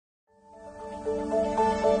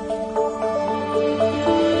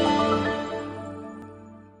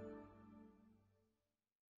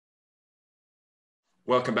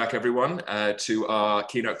Welcome back, everyone, to our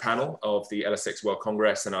keynote panel of the LS6 World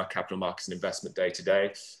Congress and our Capital Markets and Investment Day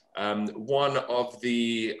today. One of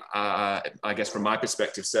the, I guess from my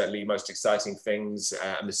perspective, certainly most exciting things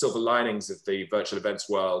and the silver linings of the virtual events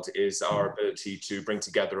world is our ability to bring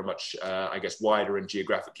together a much, I guess, wider and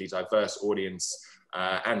geographically diverse audience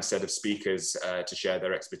and set of speakers to share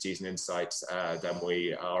their expertise and insights than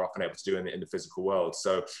we are often able to do in the physical world.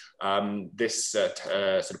 So this sort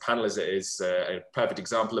of panel is a perfect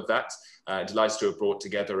example of that. Delighted to have brought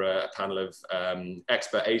together a panel of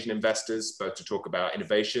expert Asian investors, both to talk about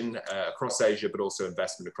innovation across Asia, but also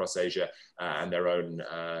investment across Asia and their own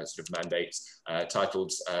sort of mandates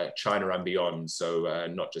titled China and Beyond. So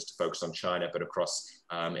not just to focus on China, but across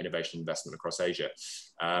innovation investment across Asia.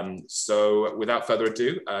 So without further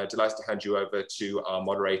ado, delighted to hand you over to our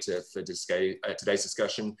moderator for today's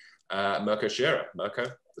discussion, Mirko Scherer. Mirko,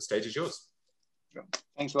 the stage is yours.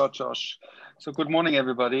 Thanks a lot, Josh. So good morning,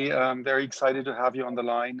 everybody. I'm very excited to have you on the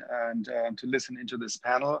line and to listen into this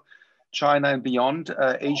panel, China and Beyond,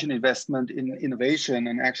 Asian Investment in Innovation.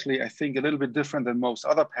 And actually, I think a little bit different than most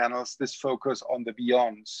other panels, this focus on the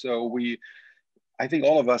beyond. So I think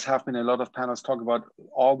all of us have been in a lot of panels talk about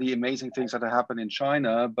all the amazing things that happen in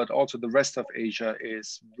China, but also the rest of Asia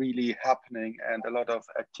is really happening and a lot of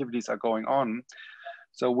activities are going on.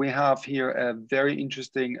 So we have here a very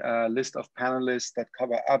interesting list of panelists that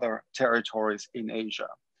cover other territories in Asia.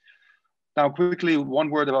 Now, quickly, one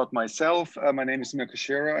word about myself. My name is Mirko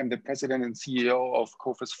Scherer. I'm the president and CEO of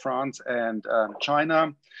CoFeS France and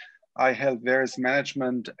China. I held various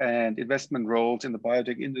management and investment roles in the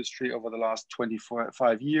biotech industry over the last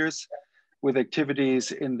 25 years with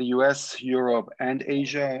activities in the US, Europe, and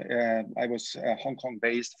Asia. I was Hong Kong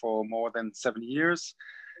based for more than 7 years.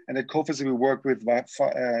 And at CoFeS, we work with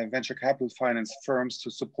venture capital finance firms to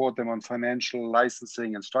support them on financial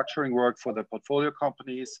licensing and structuring work for their portfolio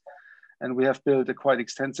companies. And we have built a quite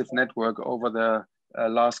extensive network over the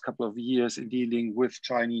last couple of years in dealing with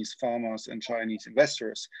Chinese farmers and Chinese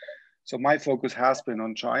investors. So my focus has been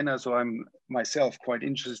on China. So I'm myself quite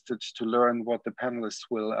interested to learn what the panelists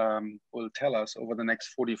will tell us over the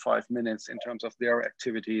next 45 minutes in terms of their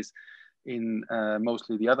activities in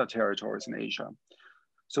mostly the other territories in Asia.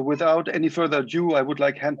 So without any further ado, I would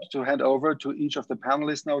like to hand over to each of the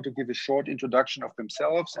panelists now to give a short introduction of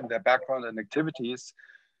themselves and their background and activities.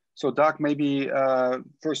 So Doug, maybe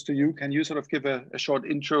first to you, can you sort of give a short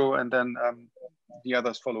intro and then the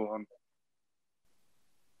others follow on?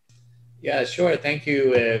 Yeah, sure. Thank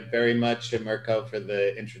you very much, Mirko, for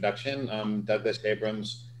the introduction. I'm Douglas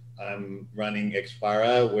Abrams. I'm running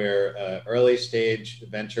Expara. We're an early stage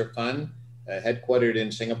venture fund headquartered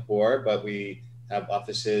in Singapore, but we have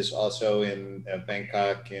offices also in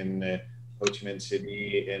Bangkok, in Ho Chi Minh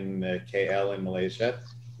City, in KL in Malaysia.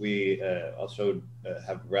 We also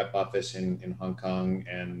have a rep office in Hong Kong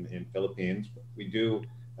and in Philippines. We do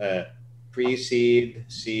pre-seed,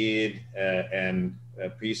 seed, and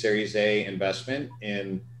pre-series A investment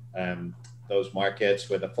in those markets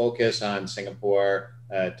with a focus on Singapore,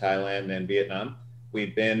 Thailand, and Vietnam.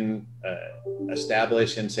 We've been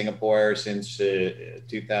established in Singapore since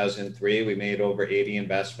 2003. We made over 80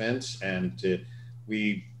 investments, and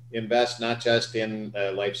we invest not just in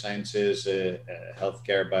life sciences,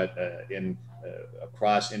 healthcare, but in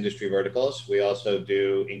across industry verticals. We also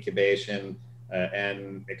do incubation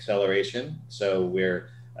and acceleration. So we're,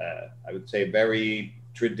 I would say, very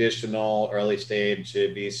traditional early stage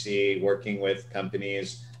VC, working with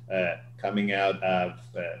companies coming out of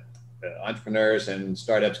entrepreneurs and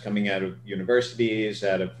startups coming out of universities,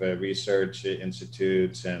 out of research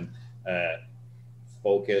institutes, and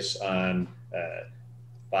focus on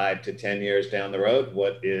 5 to 10 years down the road,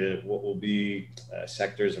 what will be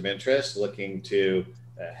sectors of interest, looking to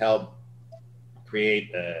help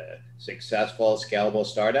create successful, scalable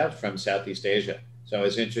startups from Southeast Asia. So I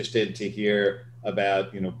was interested to hear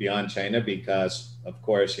about, beyond China, because of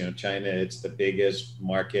course, China, it's the biggest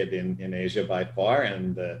market in Asia by far,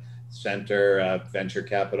 and the center of venture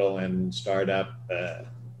capital and startup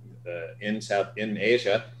in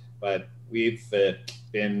Asia. But we've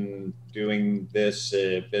been doing this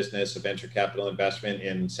business of venture capital investment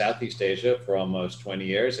in Southeast Asia for almost 20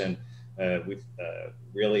 years. And we're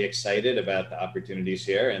really excited about the opportunities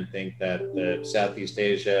here and think that the Southeast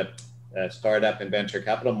Asia startup and venture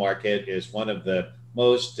capital market is one of the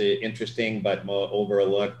most interesting but more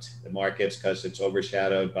overlooked markets, because it's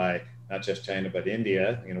overshadowed by not just China, but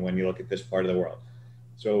India, when you look at this part of the world.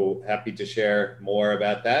 So happy to share more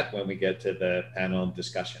about that when we get to the panel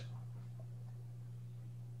discussion.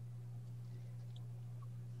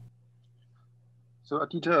 So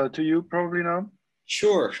Aditya, to you probably now.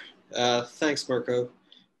 Sure. Thanks, Mirko.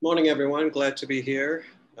 Morning, everyone. Glad to be here.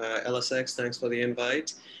 LSX, thanks for the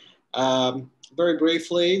invite. Very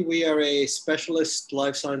briefly, we are a specialist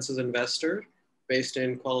life sciences investor based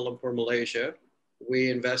in Kuala Lumpur, Malaysia. We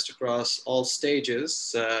invest across all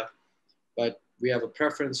stages, but we have a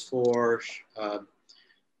preference for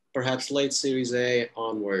perhaps late Series A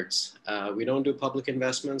onwards. We don't do public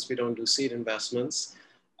investments. We don't do seed investments.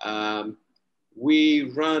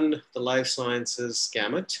 We run the life sciences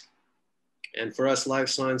gamut. And for us, life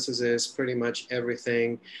sciences is pretty much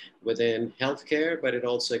everything within healthcare, but it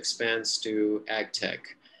also expands to ag tech.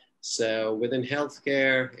 So within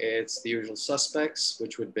healthcare, it's the usual suspects,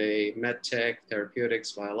 which would be med tech,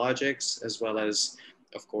 therapeutics, biologics, as well as,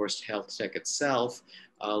 of course, health tech itself.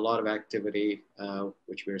 A lot of activity,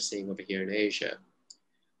 which we're seeing over here in Asia.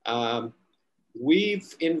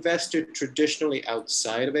 We've invested traditionally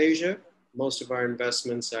outside of Asia. Most of our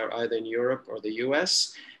investments are either in Europe or the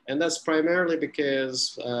US. And that's primarily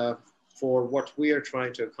because for what we are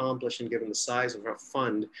trying to accomplish and given the size of our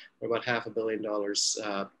fund, we're about $500 million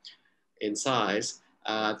in size,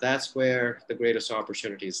 that's where the greatest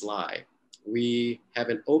opportunities lie. We have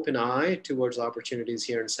an open eye towards opportunities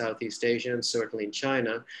here in Southeast Asia and certainly in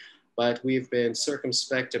China, but we've been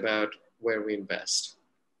circumspect about where we invest.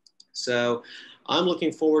 So I'm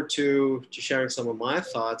looking forward to sharing some of my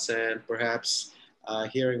thoughts and perhaps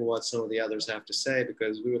hearing what some of the others have to say,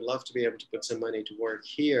 because we would love to be able to put some money to work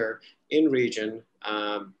here in region,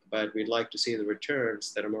 but we'd like to see the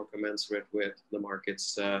returns that are more commensurate with the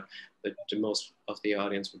markets that most of the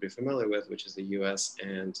audience would be familiar with, which is the US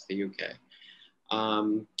and the UK.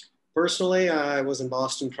 Personally, I was in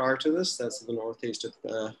Boston prior to this. That's the northeast of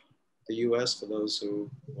the US, for those who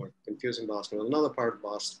are confusing Boston with another part of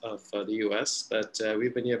Boston, of the US, but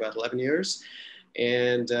we've been here about 11 years.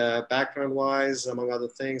 And background-wise, among other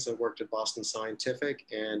things, I've worked at Boston Scientific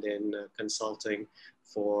and in consulting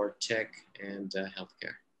for tech and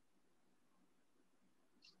healthcare.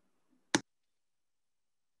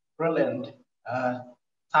 Brilliant.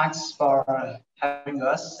 Thanks for having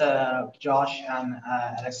us, Josh and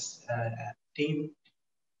Alex team.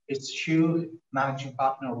 It's Shu, managing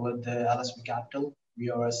partner with LSV Capital. We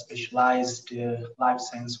are a specialized life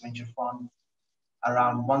science venture fund,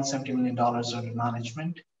 around $170 million under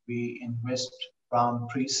management. We invest from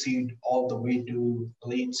pre-seed all the way to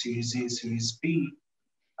late Series A, Series B.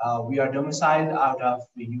 We are domiciled out of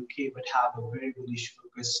the UK, but have a very bullish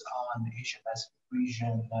focus on the Asia Pacific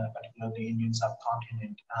region, particularly Indian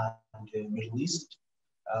subcontinent and the Middle East.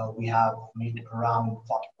 We have made around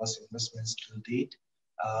 40+ investments to date.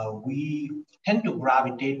 We tend to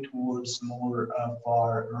gravitate towards more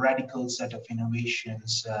for radical set of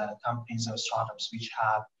innovations, companies or startups which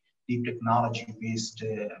have deep technology-based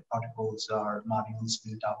protocols or modules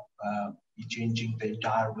built up, changing the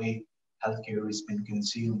entire way healthcare has been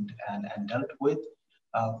consumed and dealt with.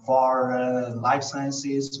 For life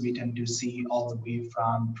sciences, we tend to see all the way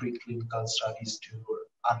from preclinical studies to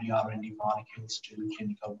early R&D molecules to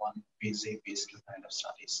clinical one, phase A, phase 2 kind of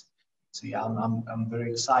studies. So yeah, I'm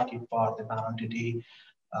very excited for the panel today.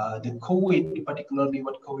 The COVID, particularly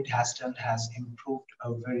what COVID has done, has improved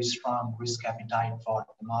a very strong risk appetite for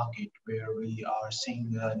the market, where we are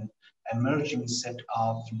seeing an emerging set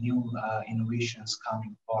of new innovations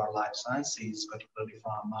coming for life sciences, particularly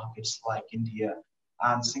from markets like India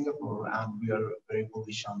and Singapore, and we are very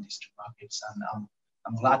bullish on these two markets. And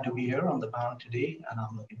I'm glad to be here on the panel today, and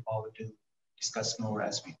I'm looking forward to discuss more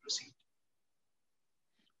as we proceed.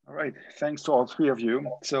 All right, thanks to all three of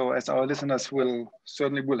you. So as our listeners will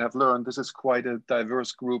have learned, this is quite a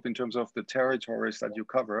diverse group in terms of the territories that you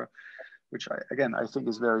cover, which I think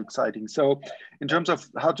is very exciting. So in terms of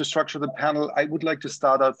how to structure the panel, I would like to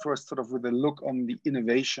start out first sort of with a look on the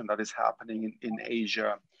innovation that is happening in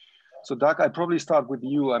Asia. So Doug, I'd probably start with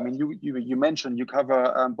you. I mean, you mentioned you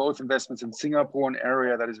cover both investments in Singapore, an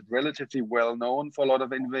area that is relatively well known for a lot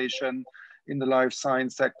of innovation in the life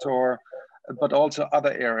science sector, but also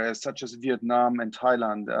other areas such as Vietnam and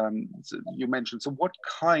Thailand. So you mentioned. So what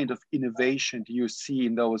kind of innovation do you see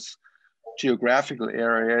in those geographical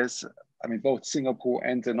areas? I mean, both Singapore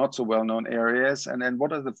and the not so well-known areas. And then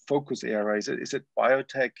what are the focus areas? Is it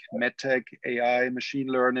biotech, medtech, AI, machine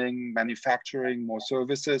learning, manufacturing, more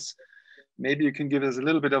services? Maybe you can give us a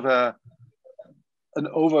little bit of an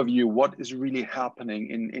overview, what is really happening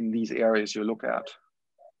in these areas you look at.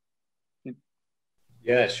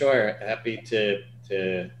 Yeah, sure. Happy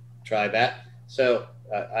to try that. So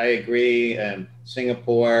I agree.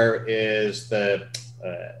 Singapore is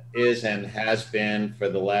and has been for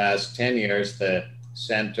the last 10 years the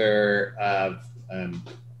center of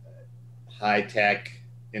high tech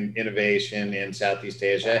innovation in Southeast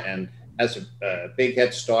Asia, and has a big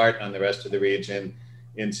head start on the rest of the region.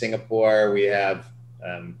 In Singapore, we have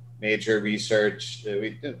major research,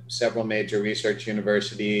 several major research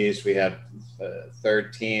universities. We have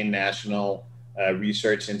 13 national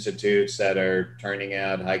research institutes that are turning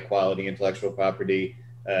out high quality intellectual property.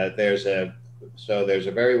 There's a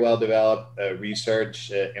very well developed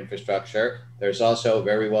research infrastructure. There's also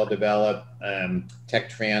very well developed tech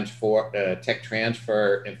transfer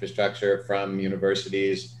infrastructure from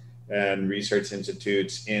universities and research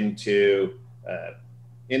institutes into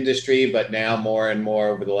industry, but now more and more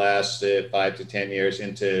over the last 5 to 10 years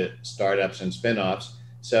into startups and spin-offs.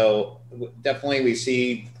 So definitely we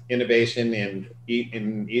see innovation in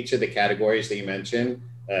each of the categories that you mentioned.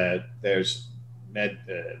 There's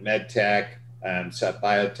med tech,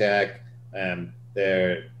 biotech,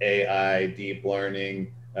 there AI, deep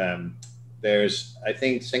learning. There's, I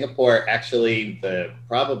think Singapore actually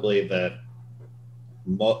probably the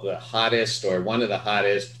hottest, or one of the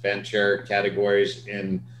hottest venture categories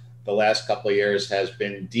in the last couple of years has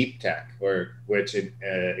been deep tech, which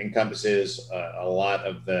encompasses a lot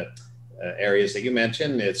of the areas that you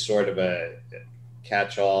mentioned. It's sort of a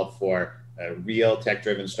catch-all for real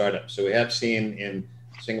tech-driven startups. So we have seen in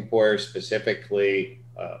Singapore specifically,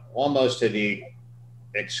 almost to the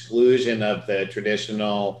exclusion of the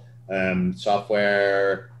traditional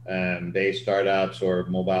software-based startups or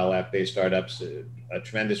mobile app-based startups, a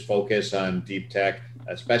tremendous focus on deep tech,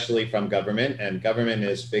 especially from government. And government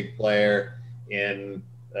is a big player in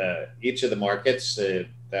each of the markets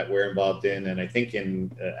that we're involved in, and I think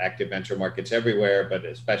in active venture markets everywhere, but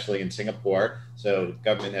especially in Singapore. So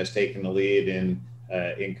government has taken the lead in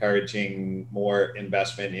encouraging more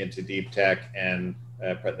investment into deep tech, and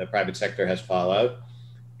the private sector has followed.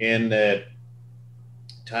 In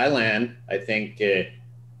Thailand, I think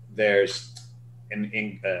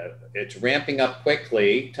it's ramping up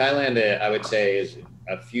quickly. Thailand, I would say, is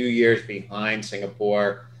a few years behind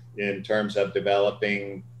Singapore in terms of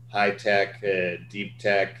developing high-tech, deep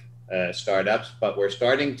tech startups, but we're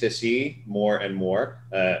starting to see more and more,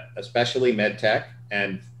 especially med tech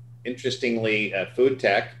and, interestingly, food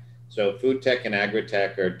tech. So food tech and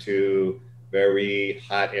agri-tech are two very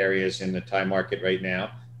hot areas in the Thai market right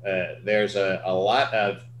now. There's a lot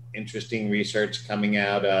of interesting research coming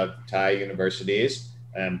out of Thai universities.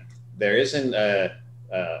 There isn't a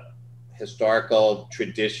historical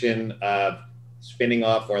tradition of spinning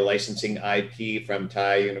off or licensing IP from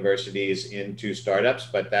Thai universities into startups,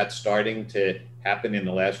 but that's starting to happen in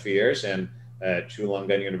the last few years. And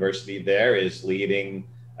Chulalongkorn University there is leading,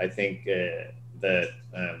 I think, the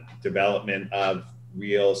development of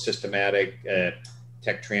real systematic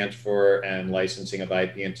tech transfer and licensing of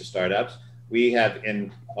IP into startups. We have,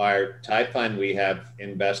 in our Thai fund, we have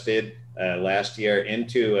invested last year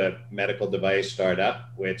into a medical device startup,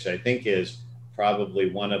 which I think is probably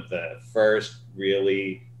one of the first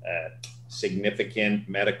really significant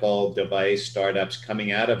medical device startups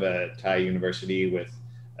coming out of a Thai university with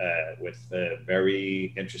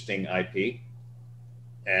very interesting IP.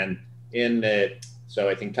 And so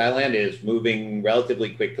I think Thailand is moving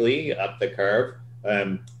relatively quickly up the curve.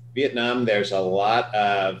 Vietnam, there's a lot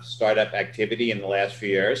of startup activity in the last few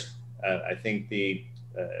years. I think the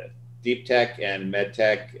deep tech and med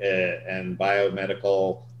tech and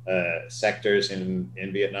biomedical sectors in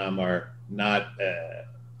Vietnam are not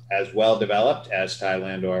as well developed as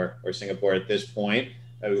Thailand or Singapore at this point.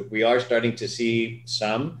 We are starting to see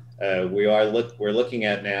some. We're looking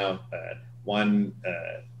at now one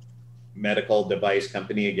medical device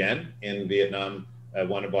company again in Vietnam,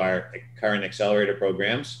 one of our current accelerator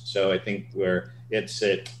programs. So I think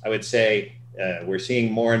I would say we're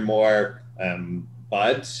seeing more and more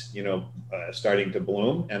buds, starting to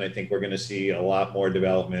bloom, and I think we're going to see a lot more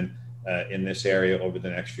development in this area over the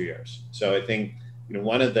next few years. So I think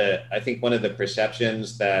one of the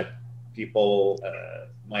perceptions that people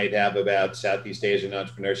might have about Southeast Asian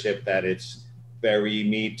entrepreneurship, that it's very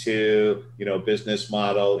Me Too, business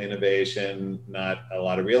model innovation, not a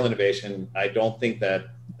lot of real innovation. I don't think that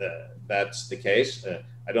that's the case.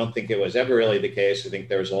 I don't think it was ever really the case. I think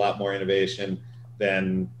there was a lot more innovation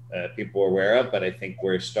than people were aware of, but I think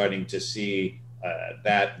we're starting to see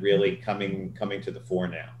that really coming to the fore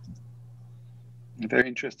now. Very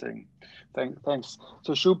interesting. Thanks.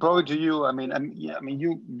 So Shu, probably to you. I mean,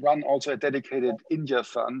 you run also a dedicated India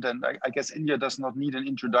fund, and I guess India does not need an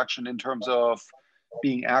introduction in terms of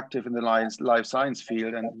being active in the life science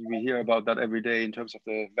field, and we hear about that every day in terms of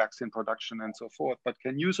the vaccine production and so forth. But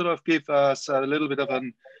can you sort of give us a little bit of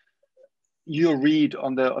your read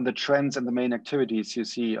on the trends and the main activities you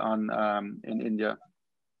see in India?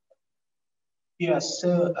 Yes.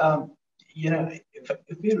 So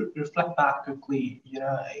if we reflect back quickly,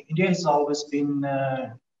 India has always been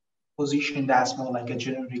positioned as more like a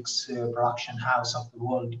generics production house of the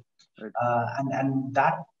world. Right. And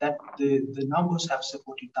that the numbers have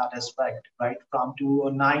supported that aspect, right? From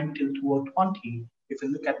 2009 till 2020, if you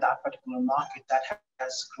look at that particular market, that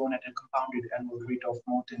has grown at a compounded annual rate of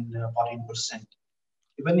more than 14%.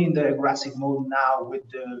 Even in the aggressive mode now with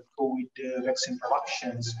the COVID vaccine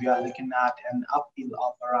productions, we are looking at an uphill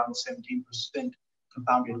of around 17%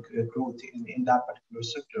 compounded growth in that particular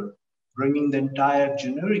sector, bringing the entire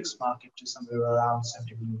generics market to somewhere around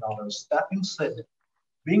 $70 billion. That being said,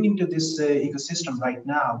 being into this ecosystem right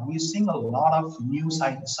now, we're seeing a lot of new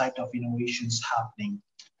side of innovations happening.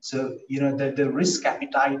 So, the risk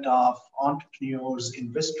appetite of entrepreneurs,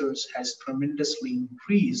 investors has tremendously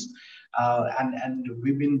increased. And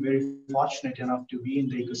we've been very fortunate enough to be in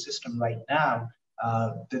the ecosystem right now.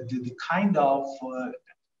 The kind of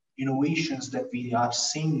innovations that we are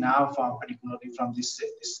seeing now, particularly from this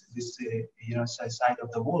side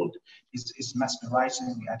of the world, is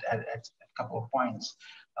mesmerizing at a couple of points.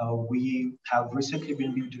 We have recently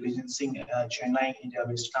been due diligencing Chennai,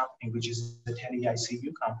 India-based company, which is a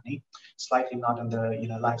tele-ICU company, slightly not on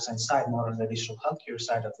the life science side, more on the digital healthcare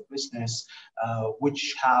side of the business,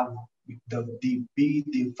 which have be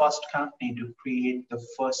the first company to create the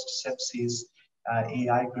first sepsis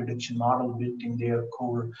AI prediction model built in their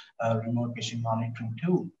core remote patient monitoring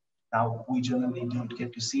tool. Now, we generally don't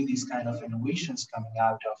get to see these kind of innovations coming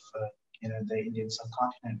out of the Indian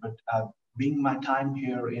subcontinent, but being my time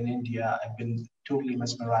here in India, I've been totally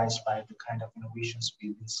mesmerized by the kind of innovations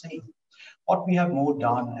we've been seeing. What we have more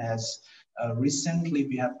done as recently,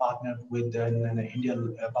 we have partnered with an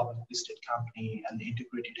Indian public listed company, an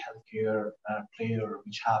integrated healthcare player,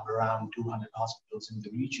 which have around 200 hospitals in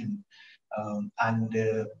the region, and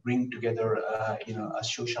bring together, a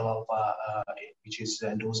social alpha, which is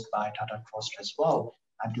endorsed by Tata Trust as well.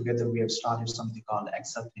 And together we have started something called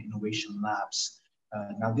Excel Innovation Labs.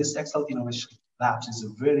 Now, this Excel Innovation Labs is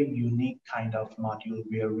a very unique kind of module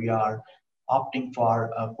where we are opting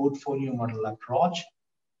for a portfolio model approach,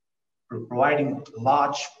 providing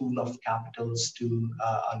large pool of capitals to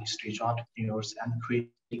early stage entrepreneurs and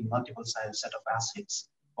creating multiple set of assets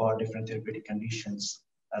for different therapeutic conditions.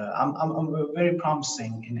 I'm very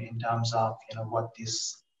promising in terms of what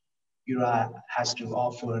this era has to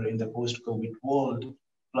offer in the post-COVID world,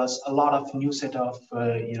 plus a lot of new set of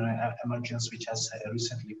emergence which has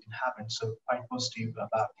recently been happening. So quite positive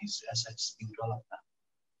about these assets being developed now.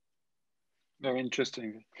 Very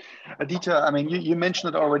interesting. Aditya, I mean, you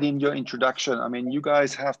mentioned it already in your introduction. I mean, you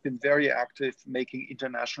guys have been very active making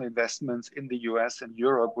international investments in the US and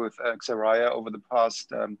Europe with Xeraya over the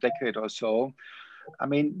past decade or so. I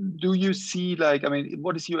mean, do you see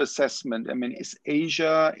what is your assessment? I mean, is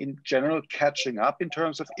Asia in general catching up in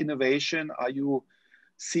terms of innovation? Are you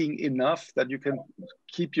seeing enough that you can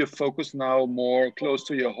keep your focus now more close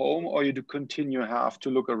to your home, or you do continue have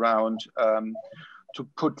to look around to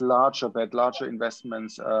put larger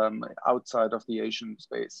investments outside of the Asian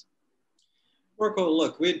space? Mirko,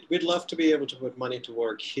 look, we'd love to be able to put money to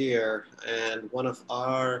work here. And one of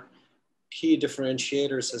our key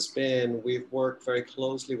differentiators has been we've worked very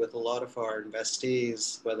closely with a lot of our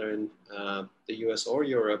investees, whether in the US or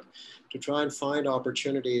Europe, to try and find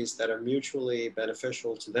opportunities that are mutually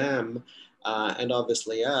beneficial to them and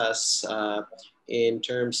obviously us in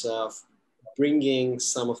terms of bringing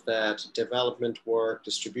some of that development work,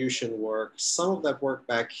 distribution work, some of that work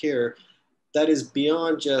back here that is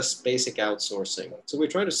beyond just basic outsourcing. So we're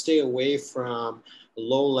trying to stay away from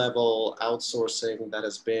low-level outsourcing that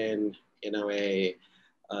has been,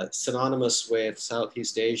 synonymous with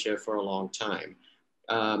Southeast Asia for a long time.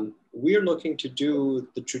 We're looking to do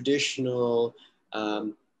the traditional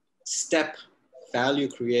step value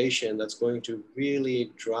creation that's going to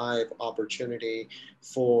really drive opportunity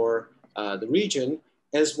for the region,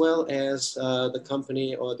 as well as the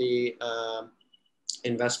company or the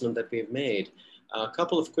investment that we've made. A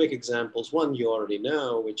couple of quick examples. One you already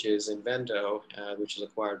know, which is Invento, which is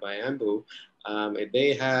acquired by Ambu.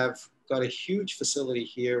 They have got a huge facility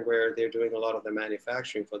here where they're doing a lot of the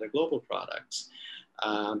manufacturing for their global products.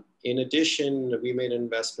 In addition, we made an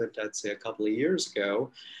investment, I'd say a couple of years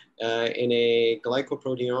ago, in a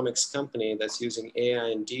glycoproteomics company that's using AI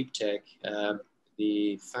and deep tech.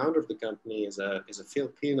 The founder of the company is a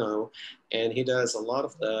Filipino, and he does a lot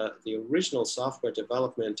of the original software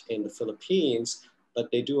development in the Philippines,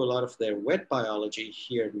 but they do a lot of their wet biology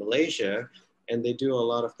here in Malaysia, and they do a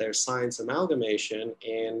lot of their science amalgamation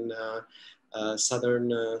in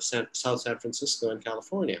South San Francisco and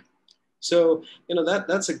California. So,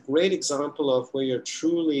 that's a great example of where you're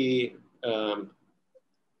truly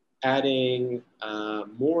adding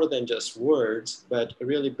more than just words, but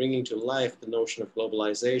really bringing to life the notion of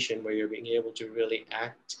globalization, where you're being able to really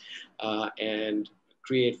act and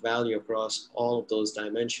create value across all of those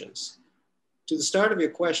dimensions. To the start of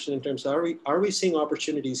your question, in terms of are we seeing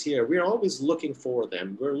opportunities here? We're always looking for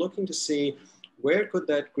them. We're looking to see where could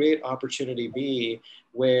that great opportunity be,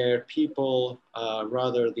 where people,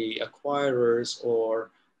 rather the acquirers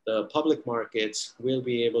or the public markets, will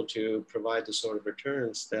be able to provide the sort of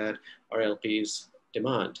returns that our LPs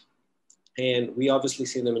demand. And we obviously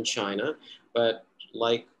see them in China, but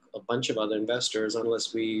like a bunch of other investors,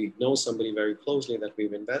 unless we know somebody very closely that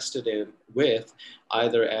we've invested in with,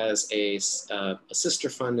 either as a sister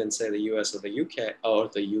fund in, say, the US or the UK or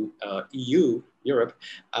the EU, Europe,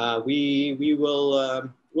 we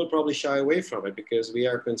will we'll probably shy away from it because we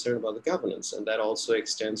are concerned about the governance. And that also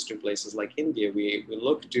extends to places like India. We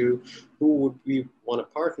look to who would we want to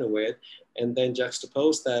partner with, and then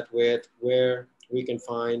juxtapose that with where we can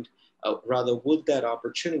find, rather would that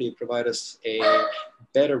opportunity provide us a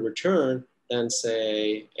better return than,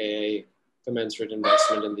 say, a commensurate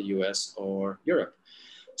investment in the US or Europe.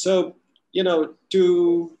 So, you know,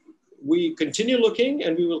 we continue looking,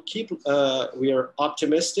 and we will keep, we are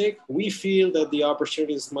optimistic. We feel that the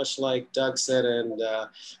opportunities, much like Doug said and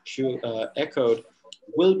echoed,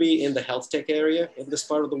 will be in the health tech area in this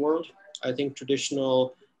part of the world. I think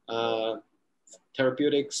traditional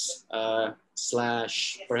therapeutics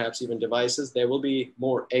 / perhaps even devices, there will be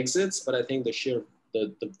more exits, but I think the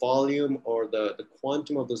volume or the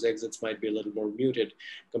quantum of those exits might be a little more muted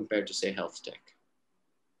compared to, say, health tech.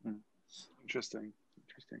 Interesting.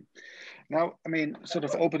 Now, I mean, sort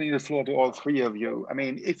of opening the floor to all three of you. I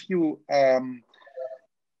mean, if you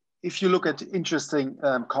look at interesting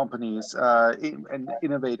companies and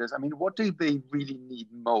innovators, I mean, what do they really need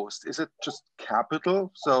most? Is it just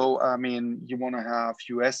capital? So, I mean, you want to have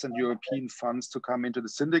US and European funds to come into the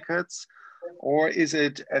syndicates? Or is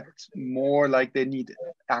it more like they need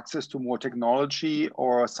access to more technology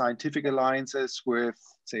or scientific alliances with,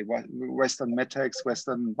 say, Western medtechs,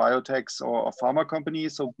 Western biotechs, or pharma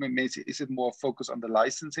companies? So is it more focused on the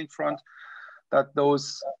licensing front, that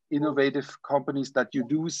those innovative companies that you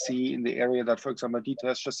do see in the area that, for example, Aditya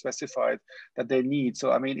has just specified that they need?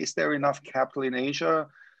 So, I mean, is there enough capital in Asia?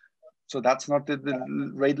 So that's not the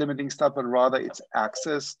rate limiting stuff, but rather it's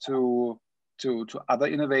access to other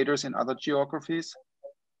innovators in other geographies?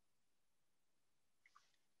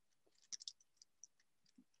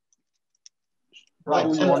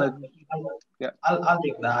 Right. So yeah. I'll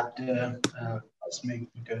take that.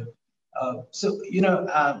 So, you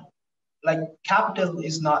know, like capital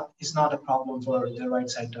is not a problem for the right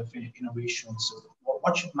side of innovation. So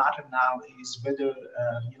what should matter now is whether,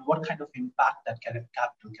 you know, what kind of impact that kind of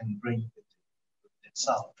capital can bring with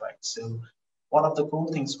itself, right? So one of the cool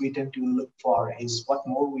things we tend to look for is what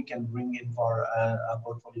more we can bring in for a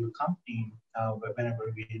portfolio company whenever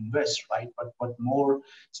we invest, right? But what more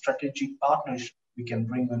strategic partners we can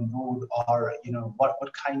bring on board, or, you know, what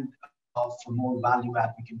kind of more value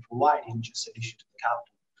add we can provide in just addition to the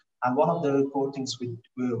capital. And one of the core things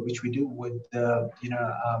which we do with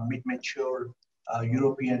mid-mature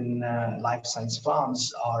European life science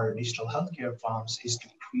firms or digital healthcare firms is to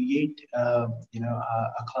create a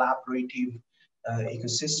collaborative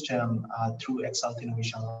ecosystem through Excel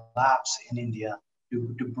Innovation Labs in India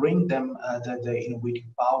to bring them the innovative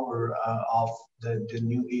power of the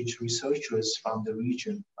new age researchers from the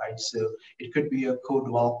region, right? So it could be a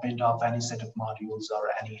co-development of any set of modules or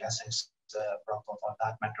any assets for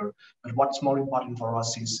that matter. But what's more important for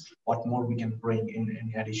us is what more we can bring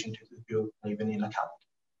in addition to the pure vanilla capital.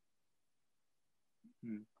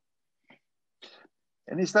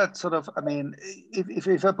 And is that sort of, I mean,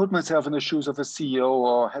 if I put myself in the shoes of a CEO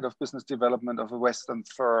or head of business development of a Western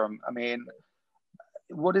firm, I mean,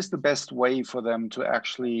 what is the best way for them to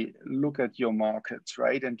actually look at your markets,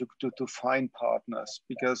 right? And to find partners?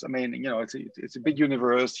 Because, I mean, you know, it's a big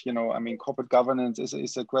universe, you know, I mean, corporate governance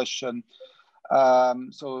is a question.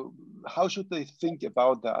 So how should they think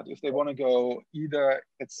about that? If they want to go, either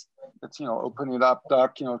it's you know, open it up,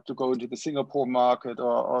 Doug, you know, to go into the Singapore market,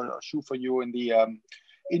 or shoot for you in the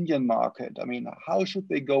Indian market. I mean, how should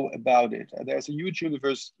they go about it? There's a huge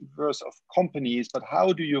universe of companies, but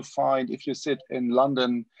how do you find, if you sit in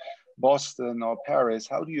London, Boston, or Paris,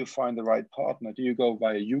 how do you find the right partner? Do you go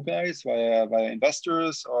via you guys, via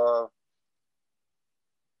investors, or?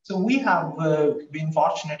 So we have been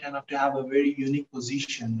fortunate enough to have a very unique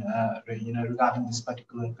position, you know, regarding this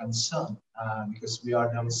particular concern, because we are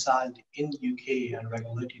domiciled in UK and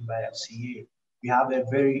regulated by FCA. We have a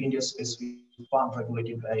very India-specific fund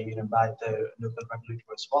regulated by, you know, by the local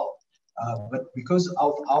regulator as well. But because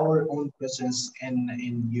of our own presence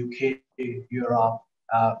in UK, Europe,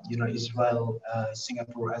 Israel,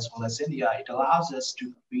 Singapore, as well as India, it allows us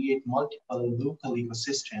to create multiple local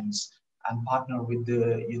ecosystems and partner with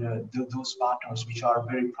those partners which are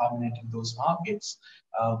very prominent in those markets.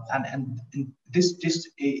 And this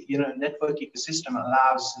network ecosystem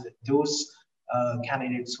allows those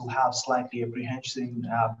candidates who have slightly apprehension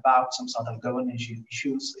about some sort of governance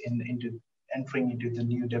issues into entering into the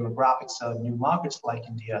new demographics, new markets like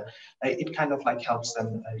India, it kind of like helps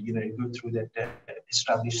them, go through that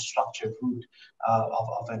established structured route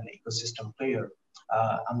of an ecosystem player.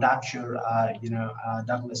 I'm not sure,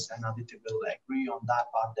 Douglas and Aditya will agree on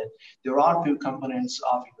that part, that there are few components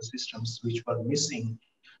of ecosystems which were missing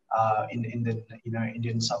in the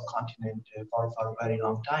Indian subcontinent for a very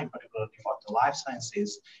long time, particularly for the life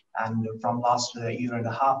sciences. And from last year and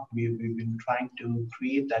a half, we've been trying to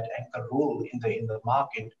create that anchor role in the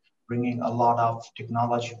market, bringing a lot of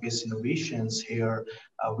technology-based innovations here,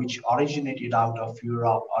 which originated out of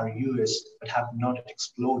Europe or US, but have not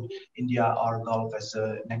explored India or Gulf as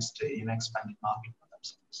a next expanded market for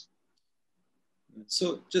themselves.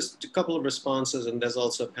 So just a couple of responses, and there's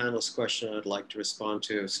also a panelist question I'd like to respond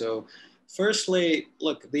to. So firstly,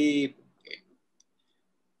 look, the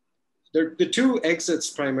two exits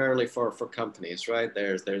primarily for companies, right?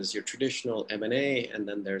 There's your traditional M&A, and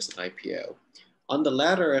then there's an IPO. On the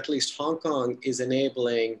latter, at least Hong Kong is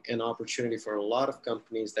enabling an opportunity for a lot of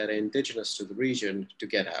companies that are indigenous to the region to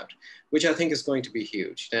get out, which I think is going to be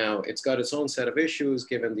huge. Now, it's got its own set of issues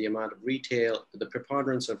given the amount of retail, the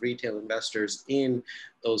preponderance of retail investors in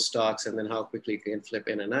those stocks, and then how quickly it can flip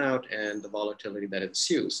in and out and the volatility that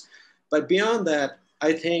ensues. But beyond that,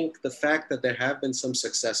 I think the fact that there have been some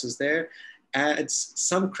successes there adds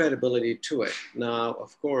some credibility to it. Now,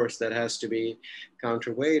 of course, that has to be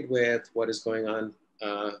counterweighed with what is going on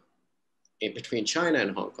in between China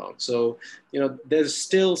and Hong Kong. So, there's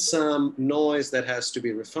still some noise that has to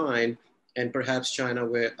be refined, and perhaps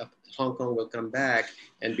Hong Kong will come back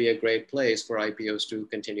and be a great place for IPOs to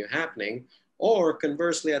continue happening. Or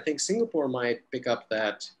conversely, I think Singapore might pick up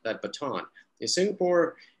that baton. In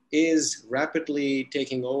Singapore is rapidly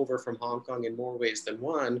taking over from Hong Kong in more ways than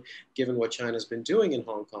one, given what China's been doing in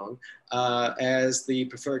Hong Kong, as the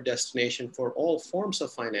preferred destination for all forms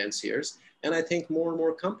of financiers. And I think more and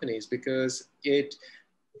more companies, because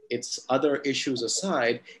its other issues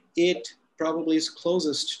aside, it probably is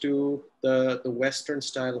closest to the Western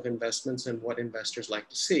style of investments and what investors like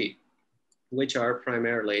to see, which are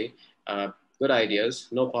primarily good ideas,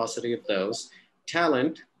 no paucity of those.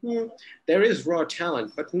 Talent, there is raw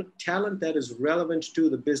talent, but talent that is relevant to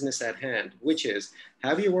the business at hand, which is,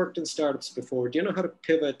 have you worked in startups before? Do you know how to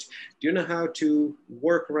pivot? Do you know how to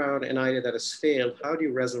work around an idea that has failed? How do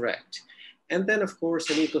you resurrect? And then, of course,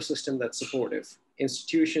 an ecosystem that's supportive.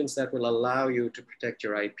 Institutions that will allow you to protect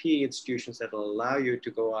your IP, institutions that will allow you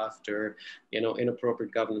to go after,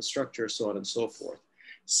 inappropriate governance structures, so on and so forth.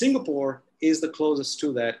 Singapore is the closest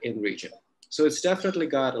to that in region. So it's definitely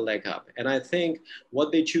got a leg up. And I think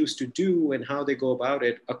what they choose to do and how they go about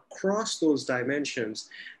it across those dimensions,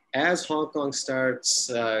 as Hong Kong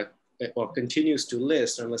starts or continues to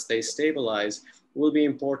list, unless they stabilize, will be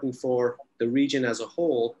important for the region as a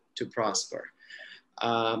whole to prosper.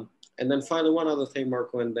 And then finally, one other thing,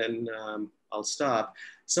 Mirko, and then I'll stop.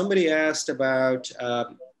 Somebody asked about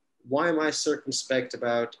why am I circumspect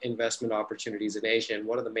about investment opportunities in Asia, and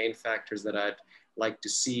what are the main factors that I'd like to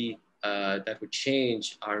see that would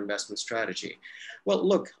change our investment strategy? Well,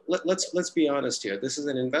 look, let's be honest here. This is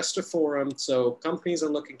an investor forum, so companies are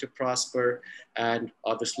looking to prosper, and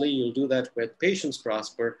obviously you'll do that with patience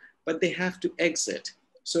prosper, but they have to exit.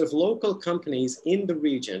 So if local companies in the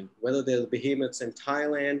region, whether they're the behemoths in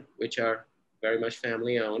Thailand, which are very much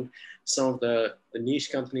family owned, some of the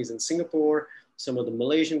niche companies in Singapore, some of the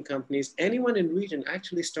Malaysian companies, anyone in region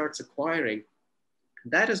actually starts acquiring,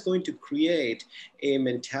 that is going to create a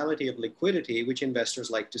mentality of liquidity, which investors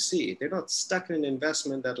like to see. They're not stuck in an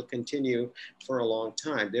investment that will continue for a long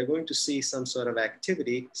time. They're going to see some sort of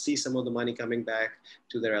activity, see some of the money coming back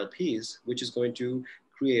to their LPs, which is going to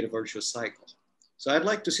create a virtuous cycle. So I'd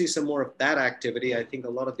like to see some more of that activity. I think a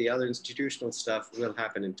lot of the other institutional stuff will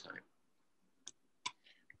happen in time.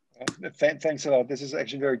 Thanks a lot. This is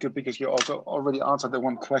actually very good because you also already answered the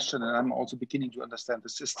one question, and I'm also beginning to understand the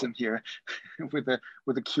system here with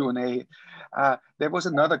the Q&A. There was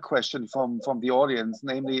another question from the audience,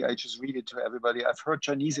 namely, I just read it to everybody. I've heard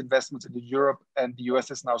Chinese investments into Europe and the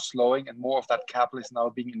US is now slowing, and more of that capital is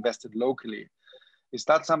now being invested locally. Is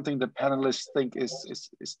that something the panelists think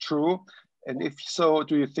is true? And if so,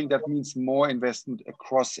 do you think that means more investment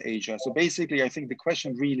across Asia? So basically, I think the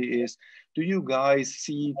question really is, do you guys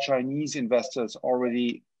see Chinese investors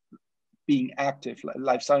already being active,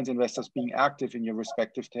 life science investors being active in your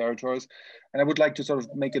respective territories? And I would like to sort of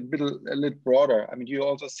make it a little broader. I mean, do you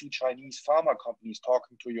also see Chinese pharma companies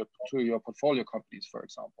talking to your portfolio companies, for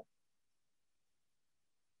example?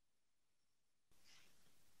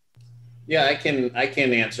 Yeah, I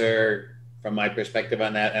can answer from my perspective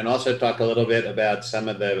on that, and also talk a little bit about some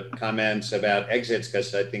of the comments about exits,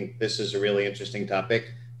 because I think this is a really interesting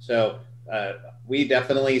topic. So we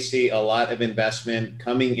definitely see a lot of investment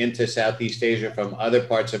coming into Southeast Asia from other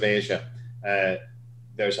parts of Asia.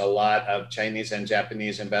 There's a lot of Chinese and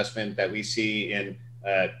Japanese investment that we see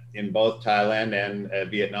in both Thailand and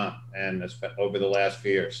Vietnam, and over the last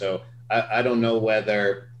few years. So I don't know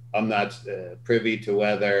whether, I'm not privy to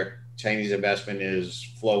whether Chinese investment is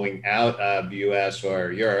flowing out of US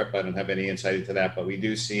or Europe. I don't have any insight into that, but we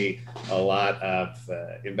do see a lot of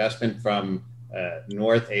investment from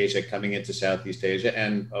North Asia coming into Southeast Asia.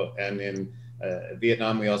 And in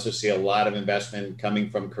Vietnam, we also see a lot of investment coming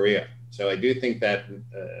from Korea. So I do think that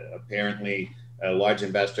apparently large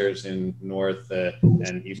investors in North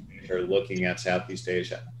and East Asia are looking at Southeast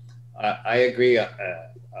Asia. I agree. I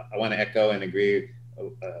want to echo and agree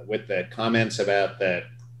with the comments about the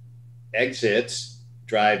exits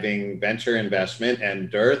driving venture investment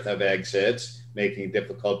and dearth of exits, making it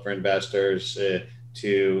difficult for investors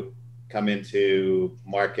to come into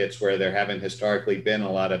markets where there haven't historically been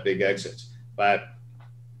a lot of big exits. But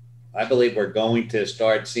I believe we're going to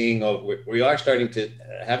start seeing, we are starting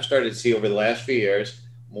to see over the last few years,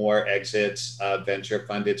 more exits of venture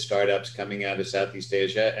funded startups coming out of Southeast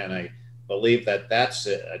Asia. And I believe that that's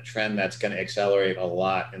a trend that's going to accelerate a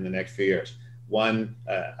lot in the next few years. One,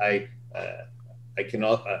 I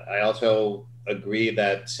also agree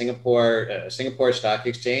that Singapore Stock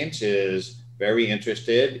Exchange is very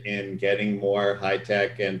interested in getting more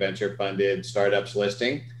high-tech and venture-funded startups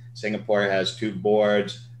listing. Singapore has two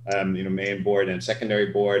boards, main board and secondary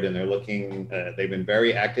board, and they're looking. They've been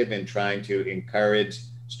very active in trying to encourage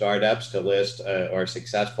startups to list or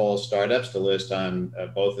successful startups to list on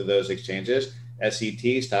both of those exchanges.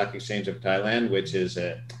 SET, Stock Exchange of Thailand, which is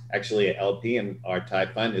actually an LP in our Thai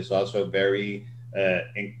fund, is also very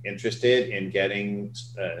interested in getting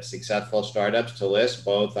successful startups to list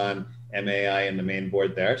both on MAI and the main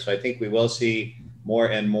board there. So I think we will see more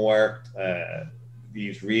and more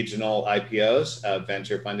these regional IPOs of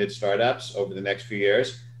venture funded startups over the next few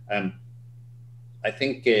years. I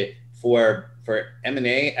think for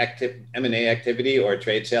M&A activity or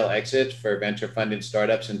trade sale exits for venture funded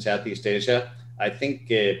startups in Southeast Asia, I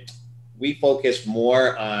think we focus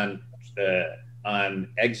more on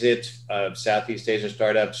exits of Southeast Asia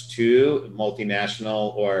startups to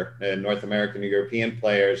multinational or North American or European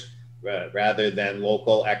players rather than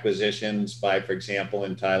local acquisitions by, for example,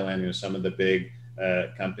 in Thailand, some of the big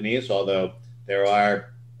companies, although there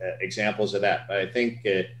are examples of that. But I think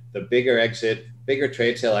the bigger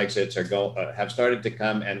trade sale exits have started to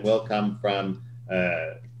come and will come from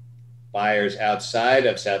buyers outside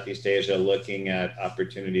of Southeast Asia looking at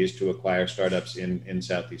opportunities to acquire startups in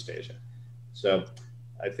Southeast Asia. So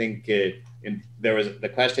I think there was the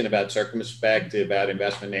question about circumspect about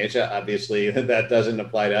investment in Asia. Obviously, that doesn't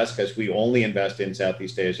apply to us because we only invest in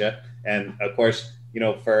Southeast Asia. And of course,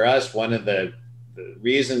 for us, one of the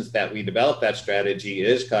reasons that we developed that strategy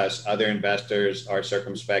is because other investors are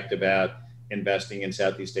circumspect about investing in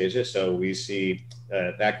Southeast Asia. So we see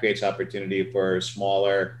that creates opportunity for a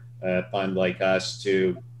smaller fund like us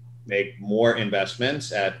to make more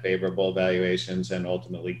investments at favorable valuations and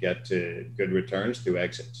ultimately get to good returns through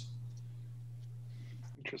exits.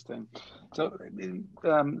 Interesting. So,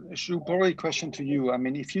 Shu, probably a question to you. I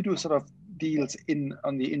mean, if you do sort of deals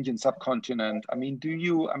on the Indian subcontinent, I mean,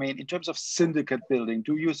 in terms of syndicate building,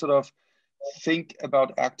 do you sort of think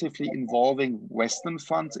about actively involving Western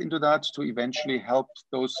funds into that to eventually help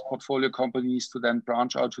those portfolio companies to then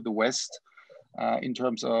branch out to the West in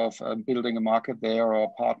terms of building a market there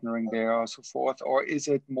or partnering there or so forth? Or is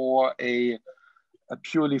it more a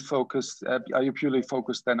purely focused, are you purely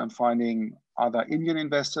focused then on finding other Indian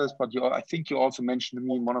investors? But I think you also mentioned to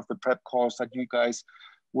me in one of the prep calls that you guys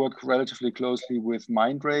work relatively closely with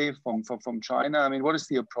Mindray from China. I mean, what is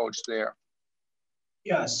the approach there?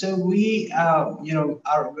 Yeah, so we are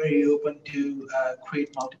very open to create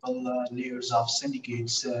multiple layers of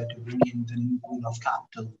syndicates to bring in the new pool of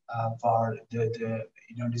capital for the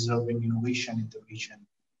deserving innovation in the region.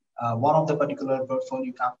 One of the particular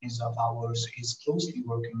portfolio companies of ours is closely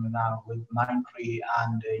working now with Mindray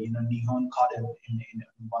and Nihon Cotton in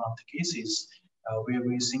one of the cases where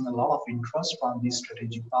we're seeing a lot of interest from these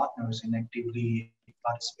strategic partners in actively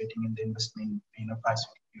participating in the investment, price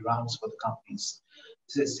rounds for the companies.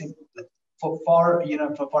 So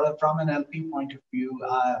from an LP point of view,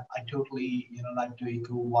 I totally like to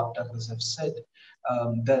echo what Douglas have said.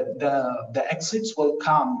 The exits will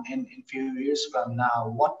come in few years from now.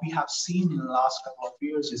 What we have seen in the last couple of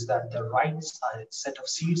years is that the right set of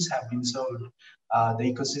seeds have been sold. The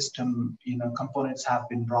ecosystem components have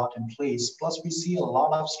been brought in place. Plus, we see a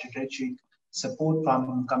lot of strategic support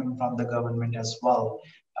coming from the government as well.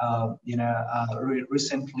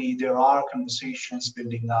 Recently there are conversations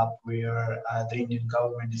building up where the Indian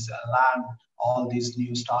government is allowing all these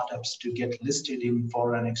new startups to get listed in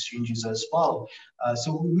foreign exchanges as well.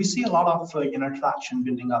 So we see a lot of traction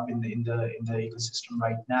building up in the ecosystem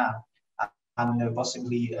right now, and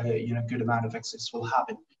possibly good amount of exits will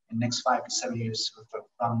happen in the next 5 to 7 years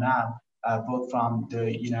from now, both from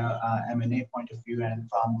the M&A point of view and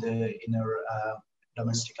from the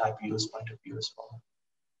domestic IPOs point of view as well.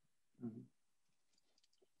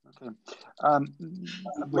 Okay.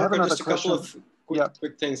 We have just a couple of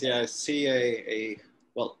quick things. Yeah, I see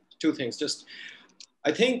well, two things. Just,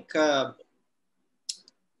 I think the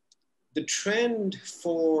trend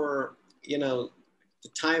for, the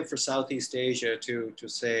time for Southeast Asia to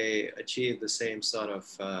say achieve the same sort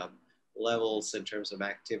of levels in terms of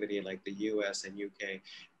activity like the US and UK,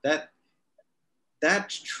 that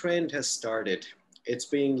trend has started. It's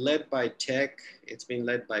being led by tech, it's being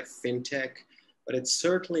led by fintech, but it's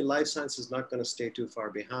certainly life science is not going to stay too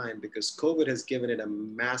far behind because COVID has given it a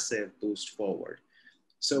massive boost forward.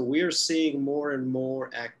 So we're seeing more and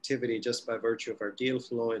more activity just by virtue of our deal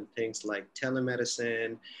flow in things like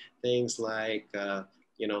telemedicine, things like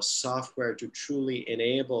software to truly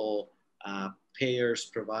enable payers,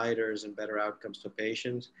 providers, and better outcomes for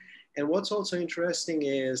patients. And what's also interesting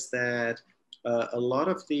is that a lot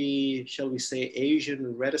of the, shall we say,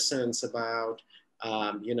 Asian reticence about,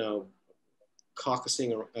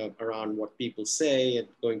 caucusing around what people say and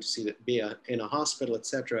going to see that be in a hospital,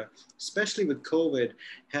 etc., especially with COVID,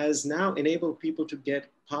 has now enabled people to get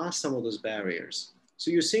past some of those barriers. So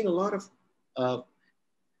you're seeing a lot of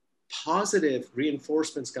positive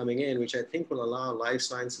reinforcements coming in, which I think will allow life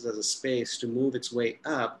sciences as a space to move its way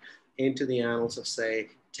up into the annals of, say,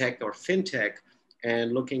 tech or fintech,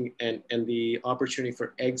 and looking and the opportunity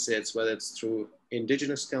for exits, whether it's through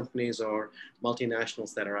indigenous companies or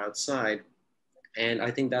multinationals that are outside. And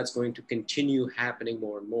I think that's going to continue happening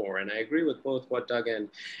more and more. And I agree with both what Doug and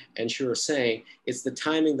Scherer are saying. It's the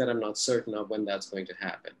timing that I'm not certain of when that's going to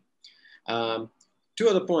happen. Two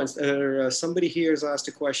other points. Somebody here has asked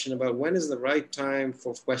a question about when is the right time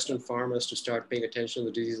for Western pharmas to start paying attention to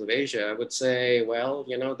the disease of Asia. I would say, well,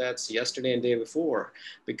 that's yesterday and day before,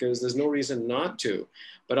 because there's no reason not to.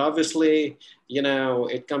 But obviously,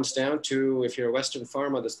 it comes down to, if you're a Western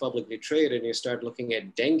pharma that's publicly traded and you start looking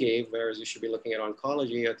at dengue, whereas you should be looking at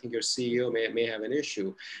oncology, I think your CEO may have an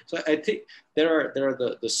issue. So I think there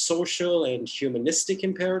are the social and humanistic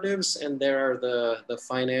imperatives, and there are the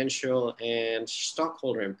financial and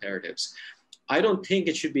stockholder imperatives. I don't think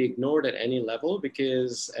it should be ignored at any level,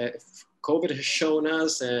 because COVID has shown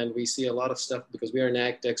us, and we see a lot of stuff because we are in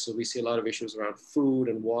AgTech, so we see a lot of issues around food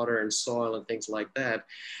and water and soil and things like that,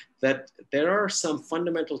 that there are some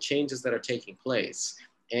fundamental changes that are taking place.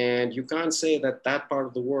 And you can't say that that part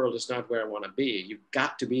of the world is not where I want to be. You've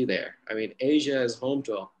got to be there. I mean, Asia is home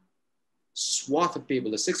to a swath of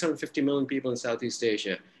people. There's 650 million people in Southeast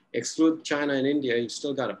Asia. Exclude China and India, you've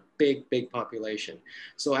still got a big, big population.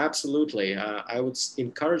 So absolutely, I would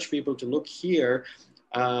encourage people to look here.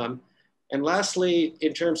 And lastly,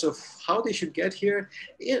 in terms of how they should get here,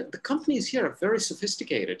 the companies here are very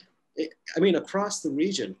sophisticated. I mean, across the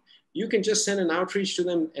region, you can just send an outreach to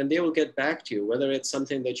them and they will get back to you, whether it's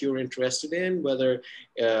something that you're interested in, whether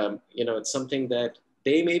it's something that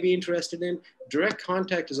they may be interested in. Direct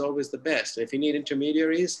contact is always the best. And if you need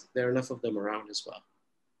intermediaries, there are enough of them around as well.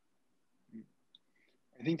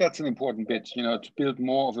 I think that's an important bit, to build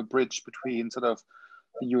more of a bridge between sort of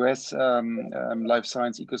the US life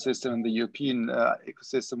science ecosystem and the European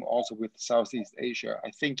ecosystem, also with Southeast Asia.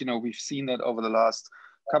 I think, we've seen that over the last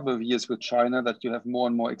couple of years with China, that you have more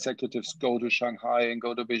and more executives go to Shanghai and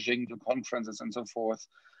go to Beijing to conferences and so forth.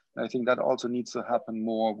 And I think that also needs to happen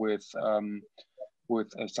more with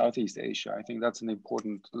Southeast Asia. I think that's an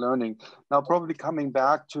important learning. Now, probably coming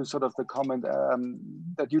back to sort of the comment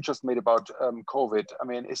that you just made about COVID. I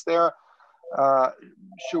mean, is there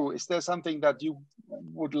something that you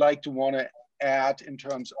would like to want to add in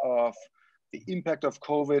terms of the impact of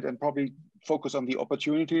COVID, and probably focus on the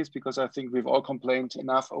opportunities, because I think we've all complained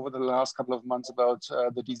enough over the last couple of months about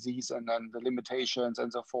the disease and then the limitations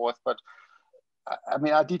and so forth. But I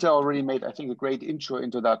mean, Aditya already made, I think, a great intro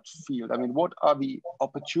into that field. I mean, what are the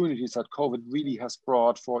opportunities that COVID really has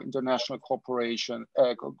brought for international cooperation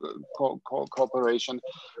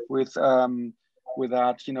with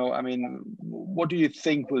that? You know, I mean, what do you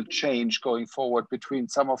think will change going forward between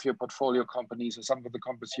some of your portfolio companies or some of the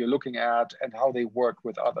companies you're looking at, and how they work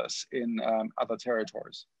with others in other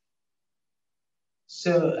territories?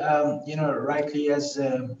 So, you know, rightly as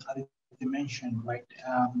Aditya mentioned, right,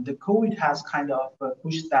 the COVID has kind of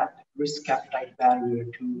pushed that risk appetite barrier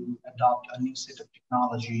to adopt a new set of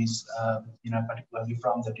technologies, you know, particularly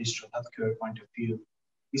from the digital healthcare point of view.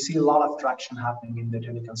 We see a lot of traction happening in the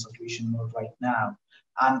teleconsultation mode right now.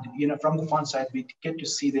 And, you know, from the fund side, we get to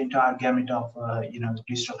see the entire gamut of, you know,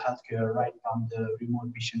 digital healthcare, right from the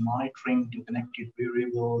remote patient monitoring to connected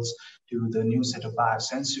wearables to the new set of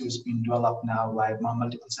biosensors being developed now by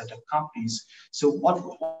multiple set of companies. So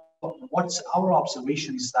what's our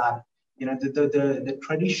observation is that, you know, the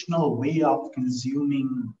traditional way of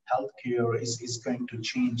consuming healthcare is going to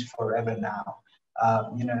change forever now.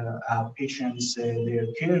 You know, patients, their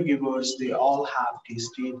caregivers, they all have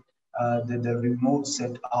tasted the remote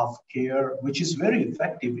set of care, which is very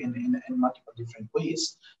effective in multiple different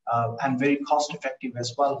ways, and very cost effective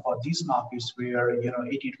as well for these markets where, you know,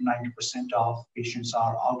 80 to 90% of patients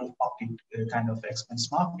are out of pocket kind of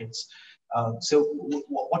expense markets. So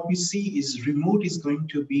what we see is remote is going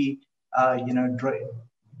to be, you know,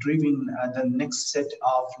 driving the next set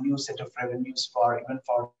of new set of revenues for even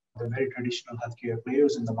for the very traditional healthcare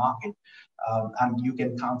players in the market, and you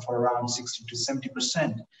can count for around 60 to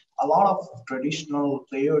 70%. A lot of traditional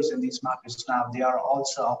players in these markets now, they are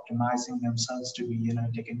also optimizing themselves to be, you know,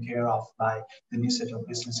 taken care of by the new set of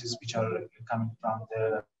businesses which are coming from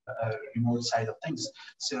the remote side of things.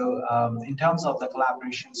 So in terms of the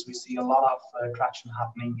collaborations, we see a lot of traction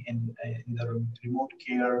happening in the remote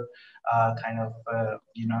care kind of,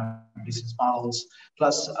 you know, business models,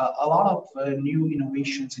 plus a lot of new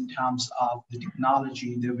innovations in terms of the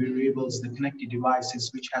technology, the variables, the connected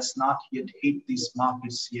devices, which has not yet hit these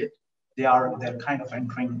markets yet. They're kind of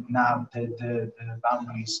entering now the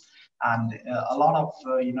boundaries. And a lot of,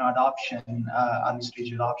 you know, adoption, early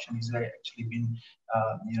stage adoption is actually been,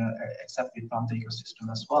 you know, accepted from the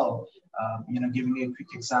ecosystem as well. You know, giving a quick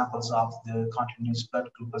examples of the continuous blood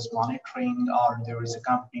glucose monitoring, or there is a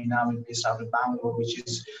company now based out of Bangalore, which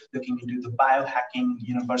is looking into the biohacking,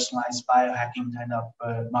 you know, personalized biohacking kind of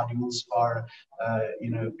modules for, you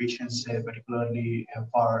know, patients, particularly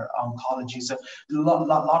for oncology. So a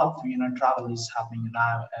lot of, you know, travel is happening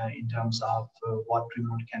now in terms of what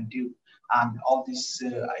remote can do. And all this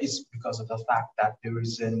is because of the fact that there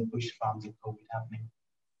is a push from the COVID happening.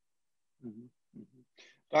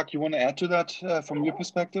 Doc, you want to add to that from your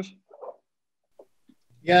perspective?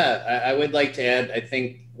 Yeah, I would like to add, I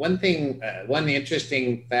think one thing, one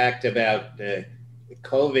interesting fact about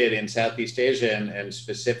COVID in Southeast Asia and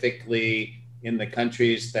specifically in the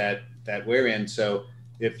countries that we're in. So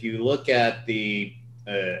if you look at the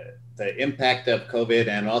impact of COVID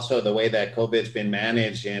and also the way that COVID's been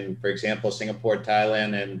managed in, for example, Singapore,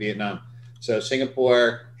 Thailand, and Vietnam. So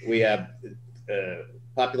Singapore, we have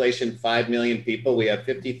population 5 million people. We have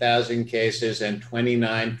 50,000 cases and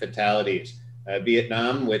 29 fatalities.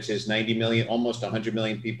 Vietnam, which is 90 million, almost 100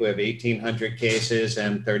 million people, we have 1,800 cases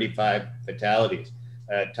and 35 fatalities.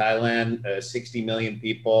 Thailand, 60 million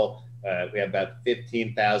people. We have about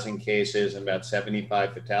 15,000 cases and about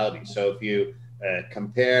 75 fatalities. So if you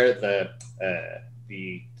compare the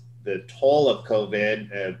toll of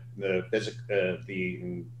COVID,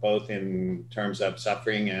 both in terms of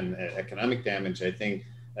suffering and economic damage, I think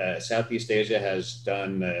Southeast Asia has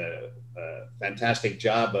done a fantastic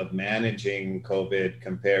job of managing COVID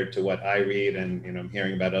compared to what I read and, you know, I'm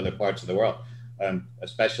hearing about other parts of the world.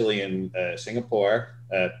 Especially in Singapore,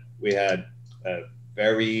 we had a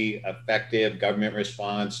very effective government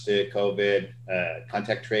response to COVID,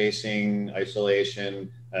 contact tracing,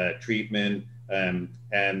 isolation, treatment,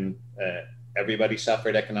 and everybody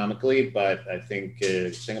suffered economically. But I think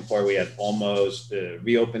Singapore, we had almost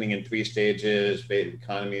reopening in 3 stages. The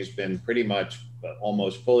economy has been pretty much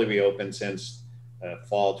almost fully reopened since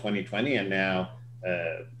fall 2020, and now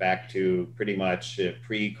back to pretty much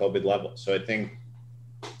pre-COVID levels. So I think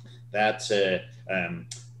that's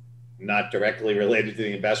not directly related to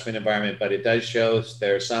the investment environment, but it does show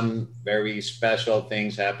there are some very special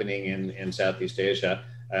things happening in Southeast Asia.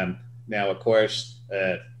 Now, of course,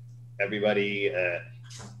 everybody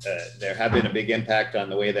there have been a big impact on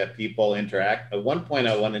the way that people interact. One point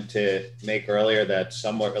I wanted to make earlier that's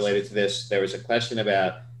somewhat related to this, there was a question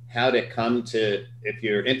about how to come to, if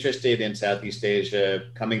you're interested in Southeast Asia,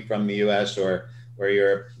 coming from the US or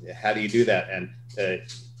Europe, how do you do that? And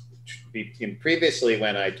previously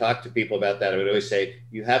when I talked to people about that, I would always say,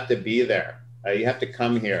 you have to be there. You have to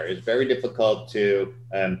come here. It's very difficult to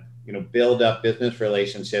build up business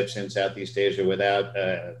relationships in Southeast Asia without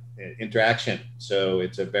interaction. So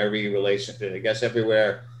it's a very I guess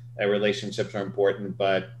everywhere relationships are important,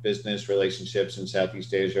 but business relationships in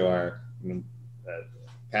Southeast Asia are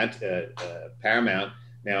paramount.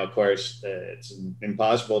 Now, of course, it's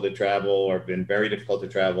impossible to travel or been very difficult to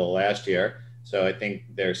travel last year. So I think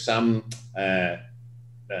there's some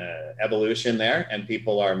evolution there, and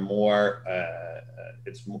people are more,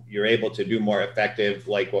 you're able to do more effective,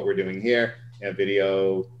 like what we're doing here,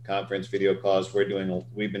 video conference, video calls.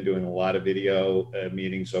 We've been doing a lot of video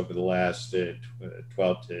meetings over the last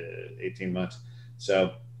 12 to 18 months.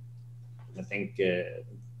 So I think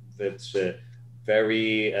that's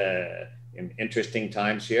very interesting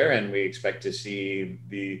times here, and we expect to see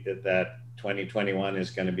that 2021 is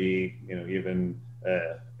going to be, even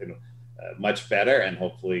much better and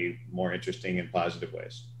hopefully more interesting in positive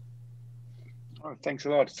ways. Oh, thanks a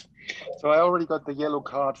lot. So I already got the yellow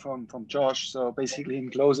card from Josh. So basically, in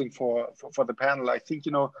closing for the panel, I think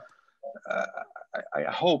I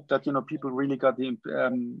hope that people really got a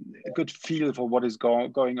good feel for what is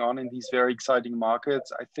going on in these very exciting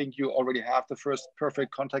markets. I think you already have the first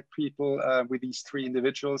perfect contact people with these three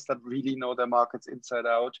individuals that really know their markets inside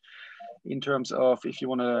out, in terms of if you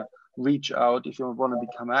want to reach out, if you want to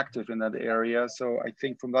become active in that area. So I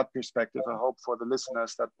think from that perspective, I hope for the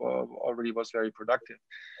listeners that already was very productive.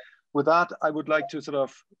 With that, I would like to sort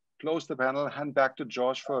of close the panel, hand back to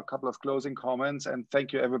Josh for a couple of closing comments, and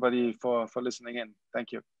thank you everybody for listening in.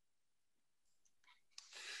 Thank you.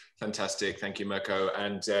 Fantastic. Thank you, Mirko.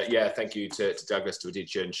 And yeah, thank you to Douglas, to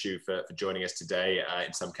Aditya and Shu for joining us today.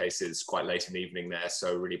 In some cases, quite late in the evening there.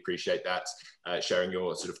 So really appreciate that, sharing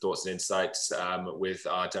your sort of thoughts and insights with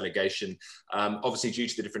our delegation. Obviously, due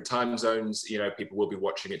to the different time zones, people will be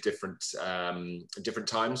watching at different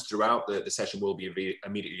times throughout. The session will be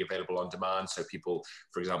immediately available on demand. So people,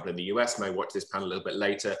 for example, in the US may watch this panel a little bit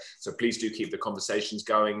later. So please do keep the conversations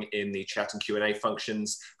going in the chat and Q&A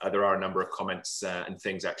functions. There are a number of comments and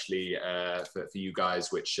things actually for you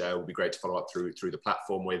guys, which will be great to follow up through the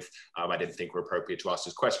platform with. I didn't think were appropriate to ask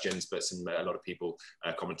as questions, but a lot of people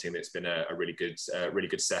commenting that it's been a really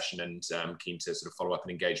good session, and keen to sort of follow up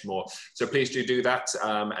and engage more. So please do that,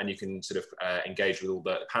 and you can sort of engage with all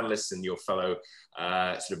the panelists and your fellow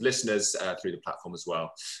sort of listeners through the platform as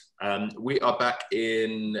well. We are back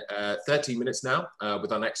in 13 minutes now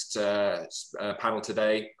with our next panel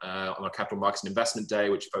today on our Capital Markets and Investment Day,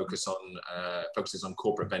 which focuses on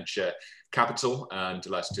corporate venture capital. I'm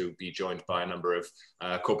delighted to be joined by a number of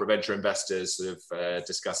corporate venture investors sort of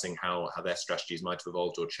discussing how their strategies might have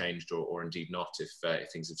evolved or changed, or indeed not, if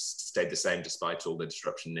things have stayed the same despite all the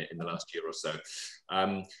disruption in the last year or so.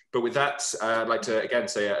 But with that, I'd like to again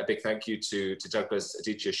say a big thank you to Douglas,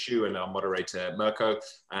 Aditya, Shu, and our moderator Mirko,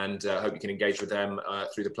 and I hope you can engage with them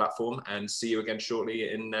through the platform, and see you again shortly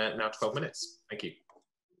in now 12 minutes. Thank you.